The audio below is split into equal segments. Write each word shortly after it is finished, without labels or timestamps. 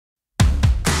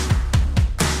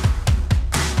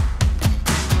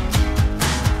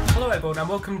everyone and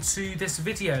welcome to this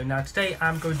video. Now today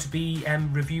I'm going to be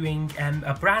reviewing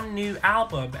a brand new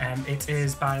album. It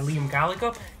is by Liam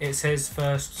Gallagher. It's his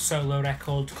first solo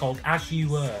record called As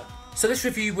You Were. So this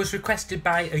review was requested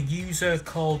by a user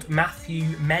called Matthew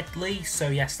Medley. So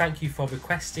yes, thank you for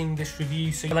requesting this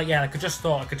review. So I just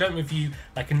thought I don't review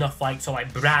enough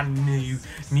brand new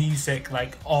music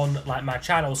on my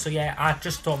channel. So yeah, I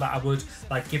just thought that I would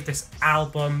give this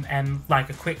album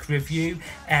a quick review.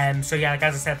 So yeah,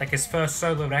 as I said, his first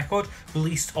solo record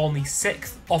released on the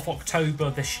 6th of October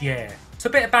this year. So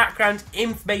a bit of background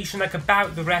information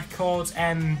about the record,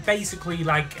 basically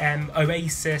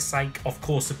Oasis, of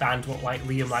course the band what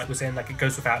Liam was in, it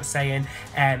goes without saying,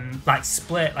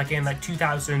 split in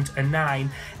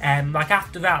 2009,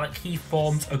 after that he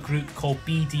formed a group called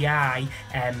BDI,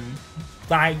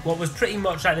 what was pretty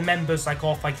much the members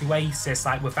of Oasis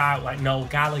without Noel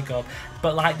Gallagher,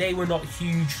 but they were not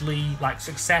hugely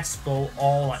successful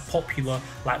or popular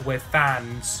with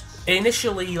fans.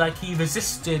 Initially, he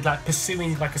resisted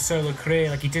pursuing a solo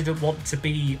career. He didn't want to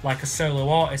be a solo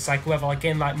artist. However,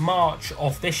 in March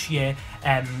of this year,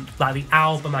 the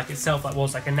album itself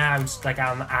was announced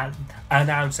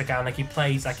announced again. He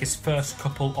played his first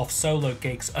couple of solo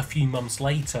gigs a few months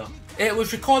later. It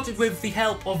was recorded with the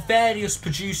help of various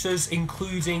producers,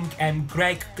 including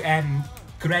Greg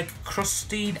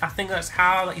Krusty, I think that's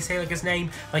how you say his name,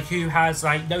 who has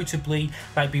notably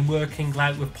been working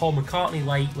with Paul McCartney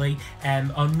lately,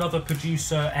 another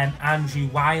producer, Andrew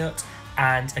Wyatt,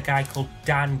 and a guy called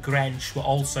Dan Grench were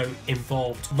also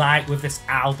involved with this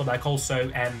album,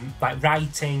 also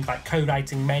writing,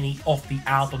 co-writing many of the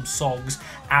album songs,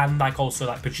 and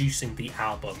also producing the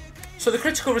album. So the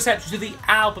critical reception to the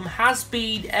album has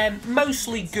been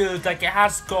mostly good. It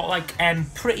has got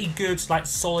pretty good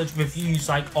solid reviews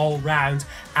all round,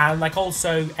 and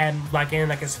also in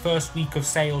its first week of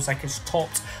sales, it's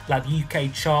topped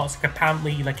UK charts.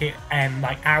 Apparently it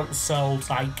outsold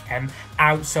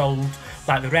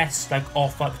the rest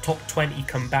of the top 20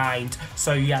 combined.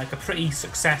 So yeah, a pretty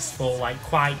successful,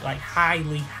 quite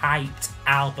highly hyped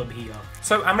album here.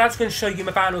 So I'm now just going to show you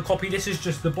my vinyl copy. This is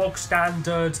just the bog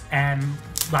standard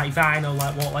vinyl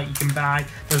what you can buy.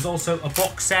 There's also a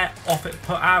box set of it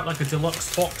put out, a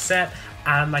deluxe box set,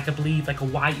 and I believe a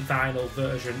white vinyl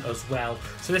version as well.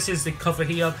 So this is the cover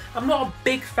here. I'm not a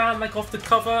big fan of the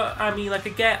cover. I mean, I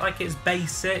get it's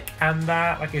basic and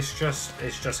that it's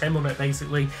just him on it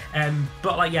basically.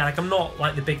 But yeah, I'm not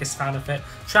the biggest fan of it.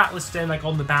 Track listing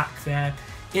on the back there.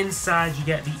 Inside you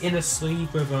get the inner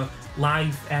sleeve with a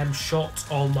live shot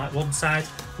on one side,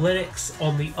 lyrics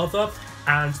on the other,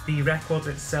 and the record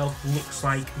itself looks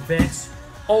like this.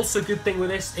 Also, good thing with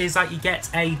this is you get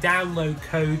a download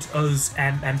code as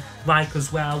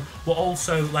well, what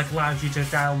also allows you to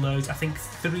download I think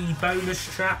 3 bonus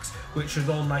tracks, which is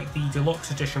on the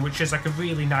deluxe edition, which is a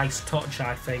really nice touch,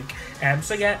 I think.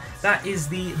 So yeah, that is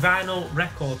the vinyl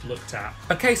record looked at.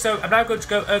 Okay, so I'm now going to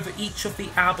go over each of the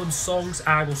album songs.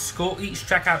 I will score each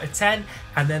track out of 10,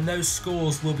 and then those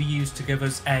scores will be used to give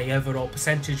us a overall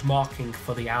percentage marking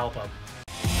for the album.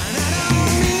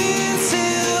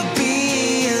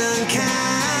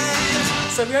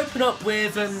 So we open up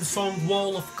with the song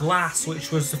Wall of Glass,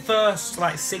 which was the first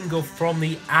single from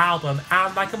the album,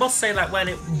 and I must say when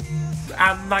it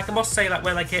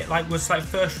was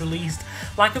first released,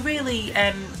 I really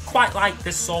quite liked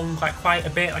this song quite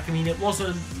a bit. I mean, it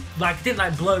wasn't it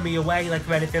didn't blow me away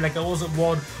or anything. It wasn't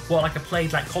one what I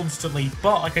played constantly,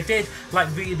 but I did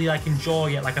really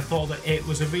enjoy it. I thought that it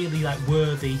was a really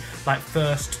worthy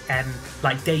first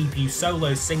debut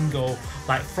solo single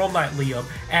from Liam.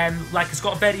 It's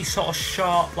got a very sort of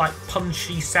sharp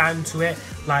punchy sound to it,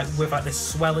 with this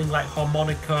swelling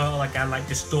harmonica and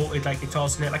distorted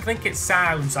guitars in it. I think it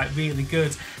sounds really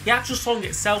good. The actual song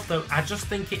itself though, I just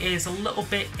think it is a little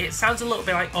bit, it sounds a little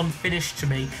bit unfinished to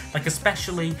me,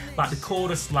 especially the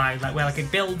chorus line, where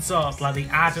it builds up, the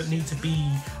I don't need to be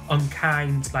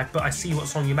unkind, but I see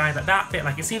what's on your mind, that bit,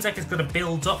 it seems it's gonna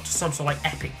build up to some sort of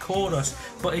epic chorus,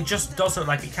 but it just doesn't.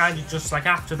 It kind of just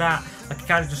after that, it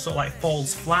kind of just sort of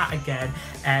falls flat again.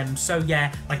 So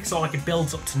yeah, it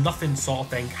builds up to nothing sort of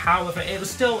thing. However, it was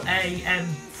still a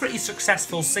pretty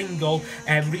successful single,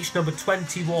 reached number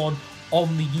 21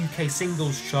 on the UK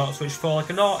singles charts, which for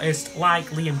an artist like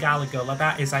Liam Gallagher,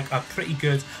 that is a pretty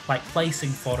good placing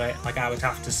for it, I would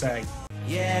have to say.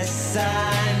 Yes,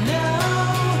 I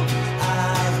know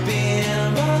I've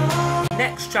been wrong.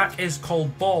 Next track is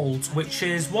called Bold, which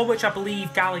is one which I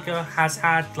believe Gallagher has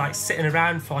had sitting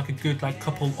around for a good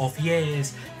couple of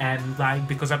years,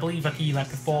 because I believe he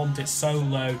performed it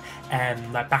solo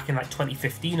back in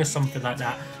 2015 or something like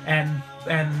that.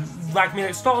 like, I mean,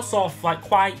 it starts off like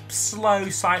quite slow,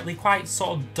 slightly, quite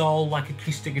sort of dull, like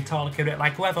acoustic guitar, like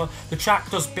however, the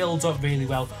track does build up really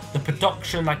well. The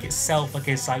production, like itself, like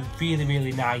is like really,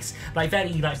 really nice, like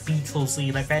very like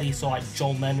Beatlesy, like very sort of like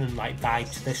John Lennon like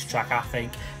vibe to this track, I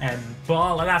think.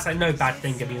 But like, that's like no bad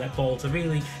thing. I mean, like Balls, a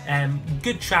really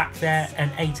good track there,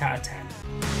 an 8 out of 10.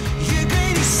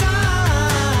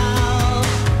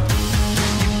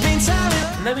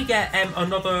 And then we get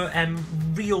another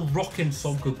real rocking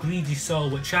song called Greedy Soul,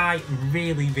 which I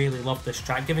really, really love this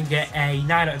track, giving it a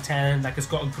 9 out of 10. Like, it's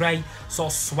got a great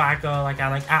sort of swagger, like,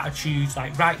 and like attitude,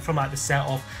 like right from like the set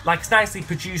off. Like, it's nicely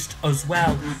produced as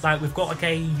well. Like, we've got like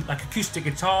a acoustic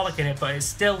guitar like in it, but it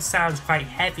still sounds quite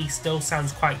heavy, still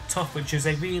sounds quite tough, which is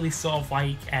a really sort of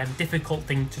like difficult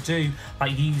thing to do,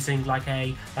 like using like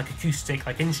a acoustic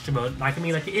like instrument. Like, I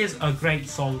mean, like, it is a great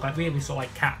song, like really sort of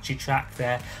like catchy track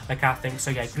there, like, I think.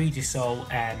 So yeah, Greedy Soul,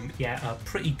 yeah, a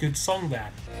pretty good song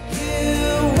there.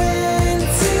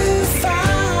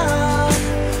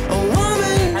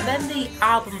 And then the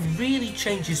album really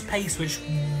changes pace, which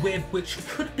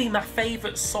could be my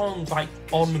favourite song like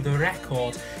on the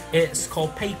record. It's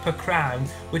called Paper Crown,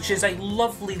 which is a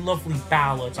lovely, lovely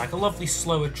ballad, like a lovely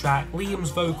slower track.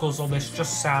 Liam's vocals on this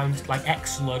just sound like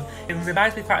excellent. It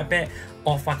reminds me quite a bit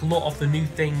of like a lot of the new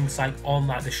things like on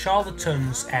like the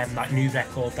Charlatans like new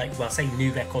record, like, well, I say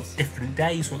new record, Different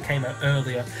Days, what came out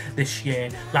earlier this year.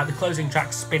 Like the closing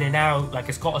track, Spinning Out, like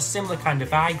it's got a similar kind of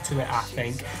vibe to it, I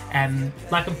think.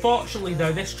 Like, unfortunately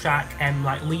though, this track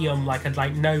like Liam like had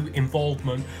like no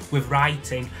involvement with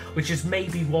writing, which is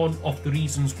maybe one of the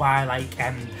reasons why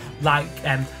why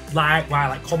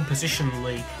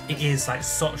compositionally it is like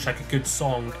such like a good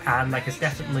song, and like it's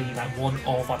definitely like one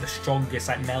of like the strongest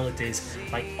like melodies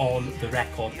like on the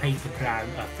record. Paper Crown,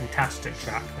 a fantastic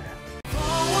track there.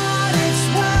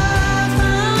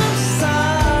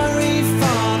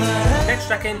 Next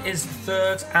track in is the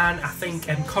third and I think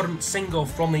current single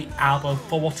from the album,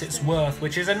 For What It's Worth,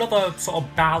 which is another sort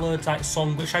of ballad like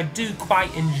song which I do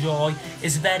quite enjoy.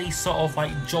 It's very sort of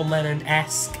like John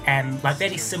Lennon-esque, like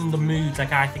very similar moods,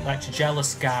 like I think, like to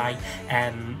Jealous Guy,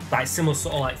 like similar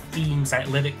sort of like themes like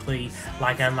lyrically,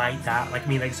 like, and like that. Like, I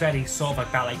mean, like, it's very sort of like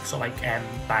about like sort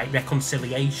of like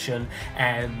reconciliation,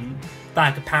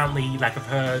 like apparently, like I've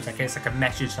heard, like it's like a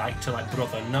message like to like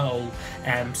brother Noel.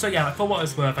 So yeah, like For What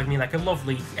It's Worth, I mean, like a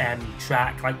lovely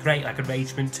track, like great like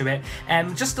arrangement to it.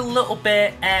 Just a little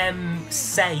bit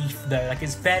safe though, like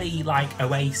it's very like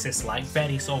Oasis, like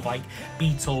very sort of like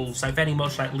Beatles, like very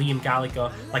much like Liam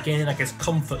Gallagher, like in like his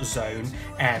comfort zone.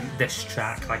 This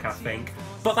track, like, I think.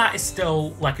 But that is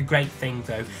still like a great thing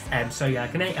though. So yeah,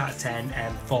 like an 8 out of 10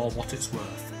 For What It's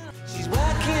Worth. She's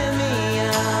working me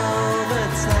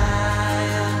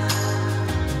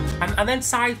and then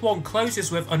side one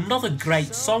closes with another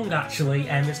great song actually,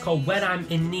 and it's called When I'm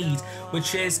in Need,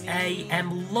 which is a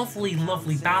lovely,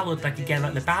 lovely ballad. Like, again,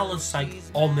 like the ballads like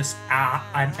on this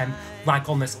like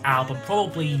on this album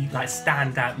probably like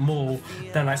stand out more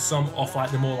than like some of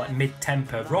like the more like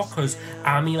mid-tempo rockers.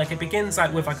 I mean, like it begins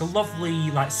like with like a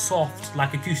lovely like soft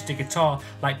like acoustic guitar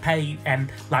like played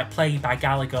by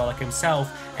Gallagher like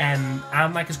himself, and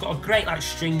like it's got a great like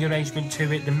string arrangement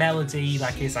to it. The melody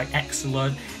like is like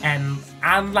excellent, and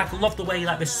like I love the way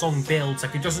like this song builds.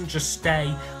 Like, it doesn't just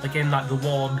stay like in like the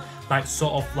one like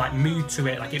sort of like mood to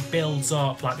it, like it builds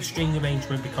up, like the string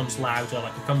arrangement becomes louder,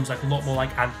 like it becomes like a lot more like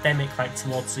anthemic like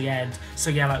towards the end. So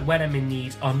yeah, like When I'm in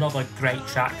Need, another great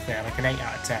track there, like an 8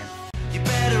 out of 10. You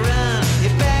better run, you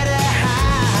better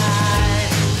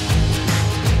hide.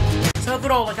 So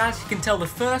overall, like, as you can tell, the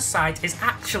first side is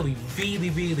actually really,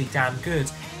 really damn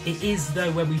good. It is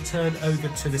though when we turn over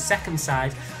to the second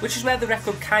side, which is where the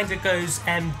record kind of goes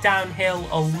downhill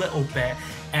a little bit.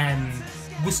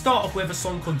 We start off with a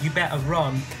song called You Better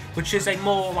Run, which is a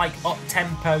more like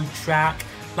up-tempo track,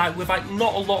 like with like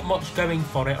not a lot much going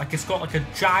for it. Like, it's got like a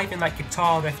driving like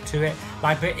guitar riff to it,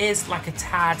 like, but it is like a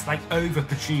tad like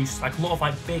overproduced, like a lot of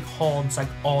like big horns like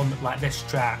on like this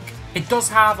track. It does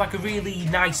have like a really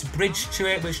nice bridge to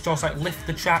it, which does like lift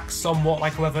the track somewhat.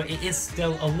 Like, however, it is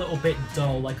still a little bit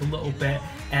dull, like a little bit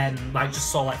like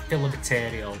just sort of like filler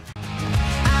material.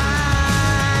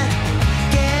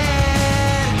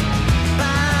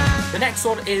 The next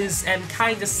one is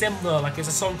kind of similar, like it's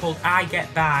a song called I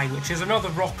Get By, which is another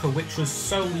rocker which was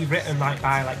solely written like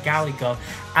by like Gallagher,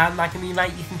 and like, I mean,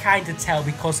 like you can kind of tell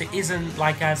because it isn't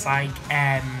like as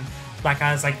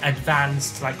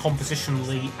advanced like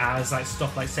compositionally as like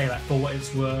stuff like, say, like For What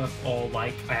It's Worth or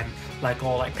like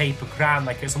Paper Crown.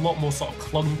 Like, it's a lot more sort of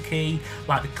clunky,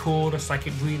 like the chorus, like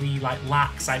it really like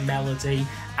lacks like melody,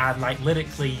 and like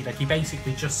lyrically, like he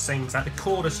basically just sings like the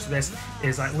chorus to this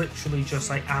is like literally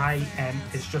just like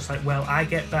it's just like, well, I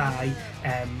get by,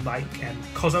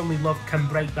 cause only love can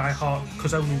break thy heart,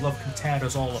 cause only love can tear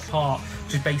us all apart,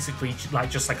 which is basically like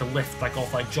just like a lift like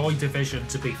off like Joy Division,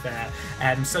 to be fair.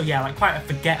 So yeah, like quite a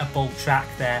forgettable track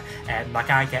there. Like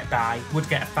I Get By would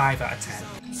get a 5 out of 10.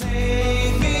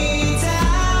 Take me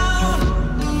down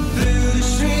through the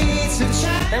streets of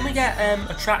China. Then we get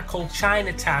a track called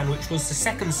Chinatown, which was the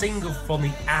second single from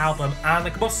the album, and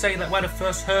I must say that when I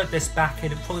first heard this back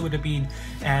in, it probably would have been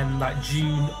like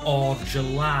June or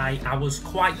July, I was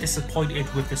quite disappointed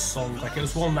with this song. Like it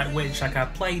was one like which like I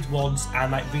played once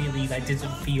and like really like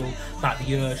didn't feel like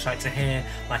the urge like to hear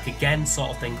like again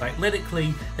sort of thing. Like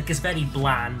lyrically, like it's very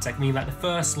bland. Like I mean, like the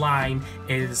first line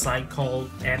is like called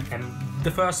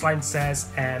the first line says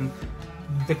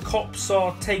the cops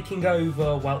are taking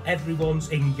over while everyone's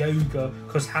in yoga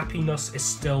because happiness is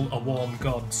still a warm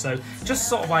god. So just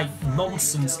sort of like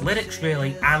nonsense lyrics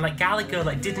really, and like Gallagher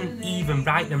like didn't even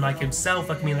write them like himself.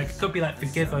 Like I mean, like it could be like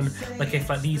forgiven like if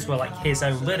like these were like his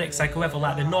own lyrics. Like however,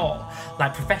 like they're not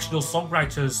like professional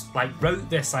songwriters like wrote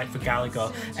this like for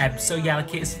Gallagher. So yeah,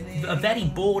 like it's a very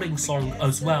boring song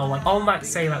as well. Like unlike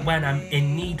say like When I'm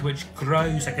in Need, which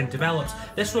grows like and develops,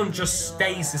 this one just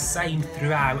stays the same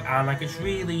throughout, and like it's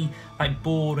really like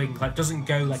boring, like doesn't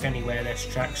go like anywhere this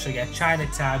track. So yeah,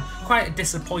 Chinatown, quite a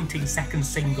disappointing second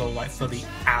single like for the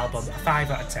album, a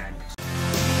 5 out of 10.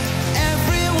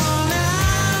 Everyone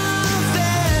out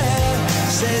there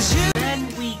says you. Then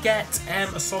we get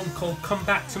a song called Come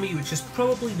Back to Me, which is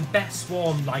probably the best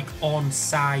one like on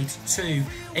side 2.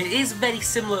 It is very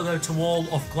similar though to Wall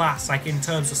of Glass, like in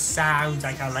terms of sound,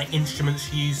 like and like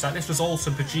instruments used. Like this was also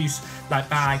produced like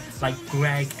by like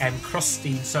Greg and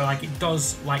Krusty, so like it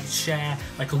does like share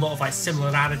like a lot of like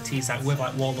similarities like with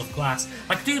like Wall of Glass.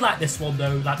 Like I do like this one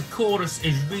though. Like the chorus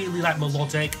is really like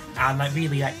melodic and like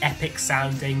really like epic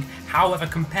sounding. However,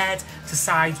 compared to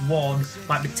side 1,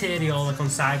 like material like on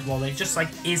side 1, it just like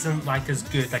isn't like as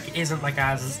good. Like it isn't like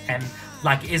as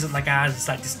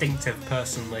like distinctive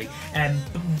personally.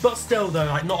 But still though,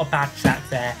 like not a bad track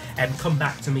there. Come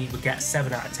Back to Me would get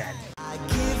 7 out of 10. I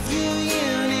give you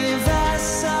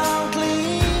universal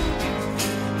gleam.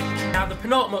 Now the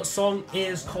penultimate song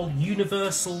is called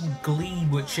Universal Gleam,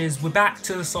 which is, we're back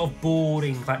to the sort of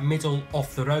boring like middle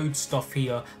of the road stuff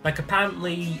here. Like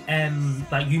apparently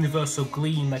like Universal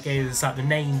Gleam like is like the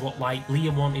name what like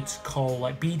Liam wanted to call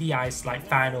like BDI's like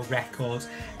final record,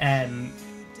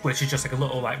 which is just like a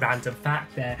little like random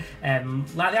fact there.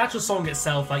 Like the actual song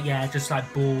itself, like yeah, just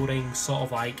like boring sort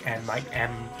of like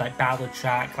ballad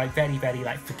track, like very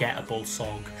like forgettable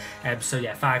song. So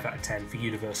yeah, 5 out of 10 for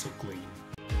Universal Gleam.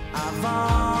 I've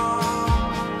all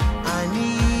I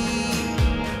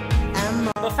need and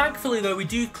more. But thankfully though, we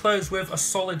do close with a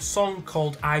solid song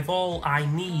called I've All I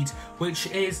Need, which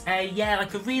is a yeah,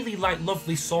 like a really like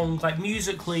lovely song, like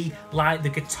musically, like the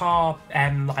guitar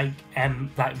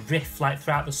like riff like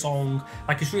throughout the song,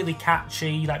 like it's really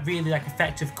catchy, like really like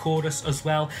effective chorus as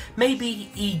well. Maybe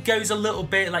he goes a little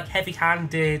bit like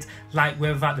heavy-handed like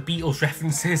with like the Beatles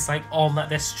references like on like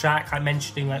this track, like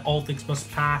mentioning like All Things Must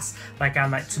Pass, like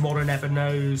and like Tomorrow Never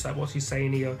Knows, like what's he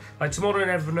saying here, like Tomorrow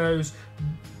Never Knows,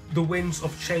 the winds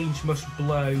of change must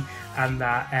blow, and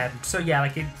that so yeah,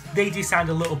 like they do sound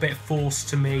a little bit forced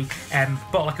to me,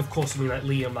 but like of course I mean like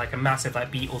Liam, like a massive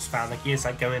like Beatles fan, like he is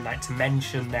like going like to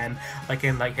mention them like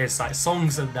in like his like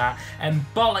songs and that,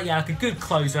 but like yeah, like a good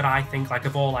closer I think, like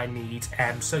of All I Need.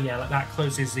 So yeah, like that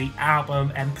closes the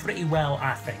album pretty well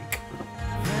I think.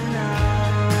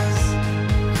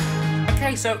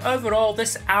 Okay, so overall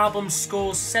this album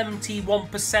scores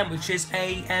 71%, which is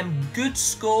a good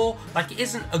score. Like it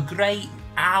isn't a great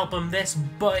album this,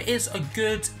 but it is a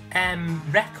good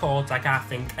record, like I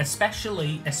think,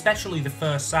 especially the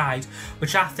first side,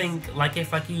 which I think like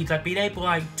if like he'd like been able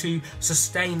like to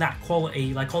sustain that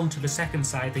quality like onto the second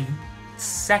side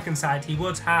he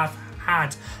would have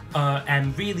had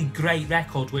a really great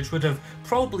record, which would have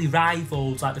probably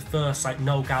rivaled like the first like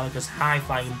Noel Gallagher's High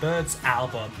Flying Birds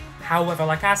album. However,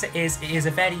 like as it is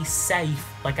a very safe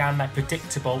like and like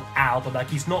predictable album. Like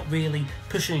he's not really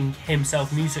pushing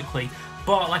himself musically,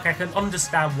 but like I can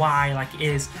understand why like it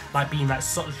is like being like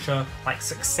such a like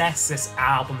success, this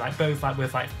album, like both like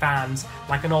with like fans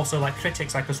like and also like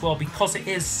critics like as well, because it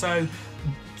is so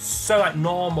like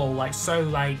normal, like so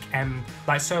like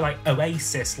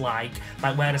Oasis like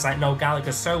whereas like Noel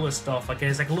Gallagher's solo stuff like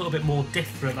is like a little bit more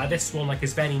different. Like this one like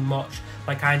is very much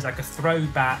like kind of like a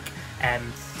throwback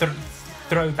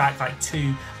throwback like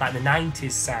to like the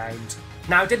 90s sound.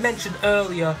 Now I did mention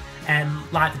earlier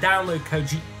like the download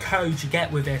code you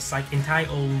get with this like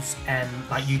entitles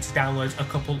like you to download a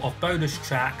couple of bonus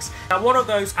tracks. Now one of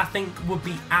those I think would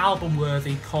be album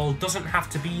worthy, called Doesn't Have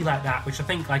to Be Like That, which I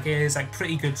think like is like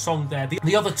pretty good song there.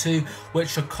 The other two,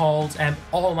 which are called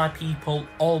All My People,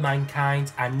 All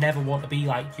Mankind, and Never Want to Be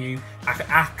Like You,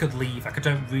 I could leave. Like I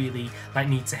don't really like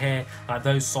need to hear like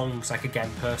those songs like again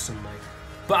personally.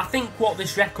 But I think what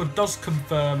this record does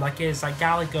confirm like is like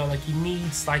Gallagher, like he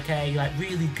needs like a like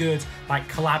really good like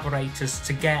collaborators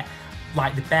to get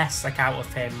like the best like out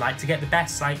of him, like to get the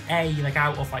best like like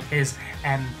out of like his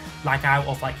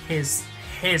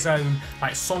his own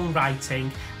like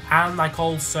songwriting, and like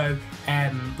also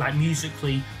like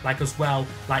musically like as well,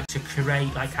 like to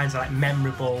create like kinds of like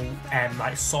memorable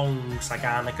like songs like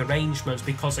and like arrangements,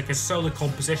 because like his solo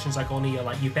compositions like on here,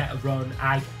 like You Better Run,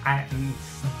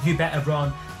 You Better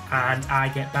Run and I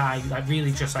Get By, like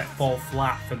really just like fall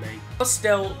flat for me. But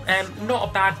still, not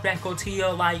a bad record here.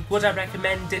 Like, would I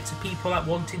recommend it to people like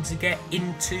wanting to get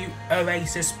into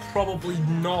Oasis? Probably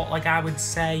not. Like I would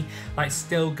say like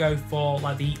still go for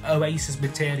like the Oasis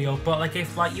material, but like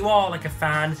if like you are like a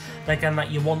fan like and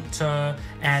like you want to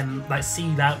like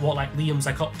see that what like Liam's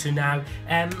like up to now,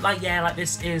 like yeah, like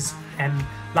this is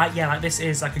this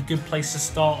is like a good place to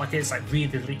start. Like it's like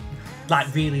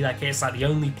really like it's like the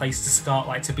only place to start,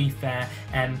 like to be fair.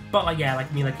 But like yeah, like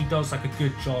I mean like he does like a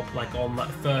good job like on like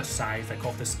the first side like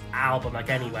of this album like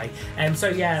anyway. So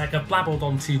yeah, like I've blabbled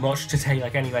on too much today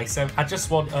like anyway, so I just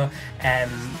want to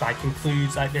like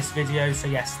conclude like this video. So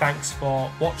yes, thanks for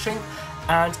watching,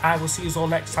 and I will see you all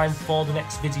next time for the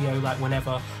next video, like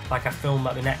whenever like I film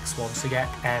like the next one. So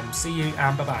yeah, see you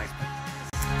and bye bye.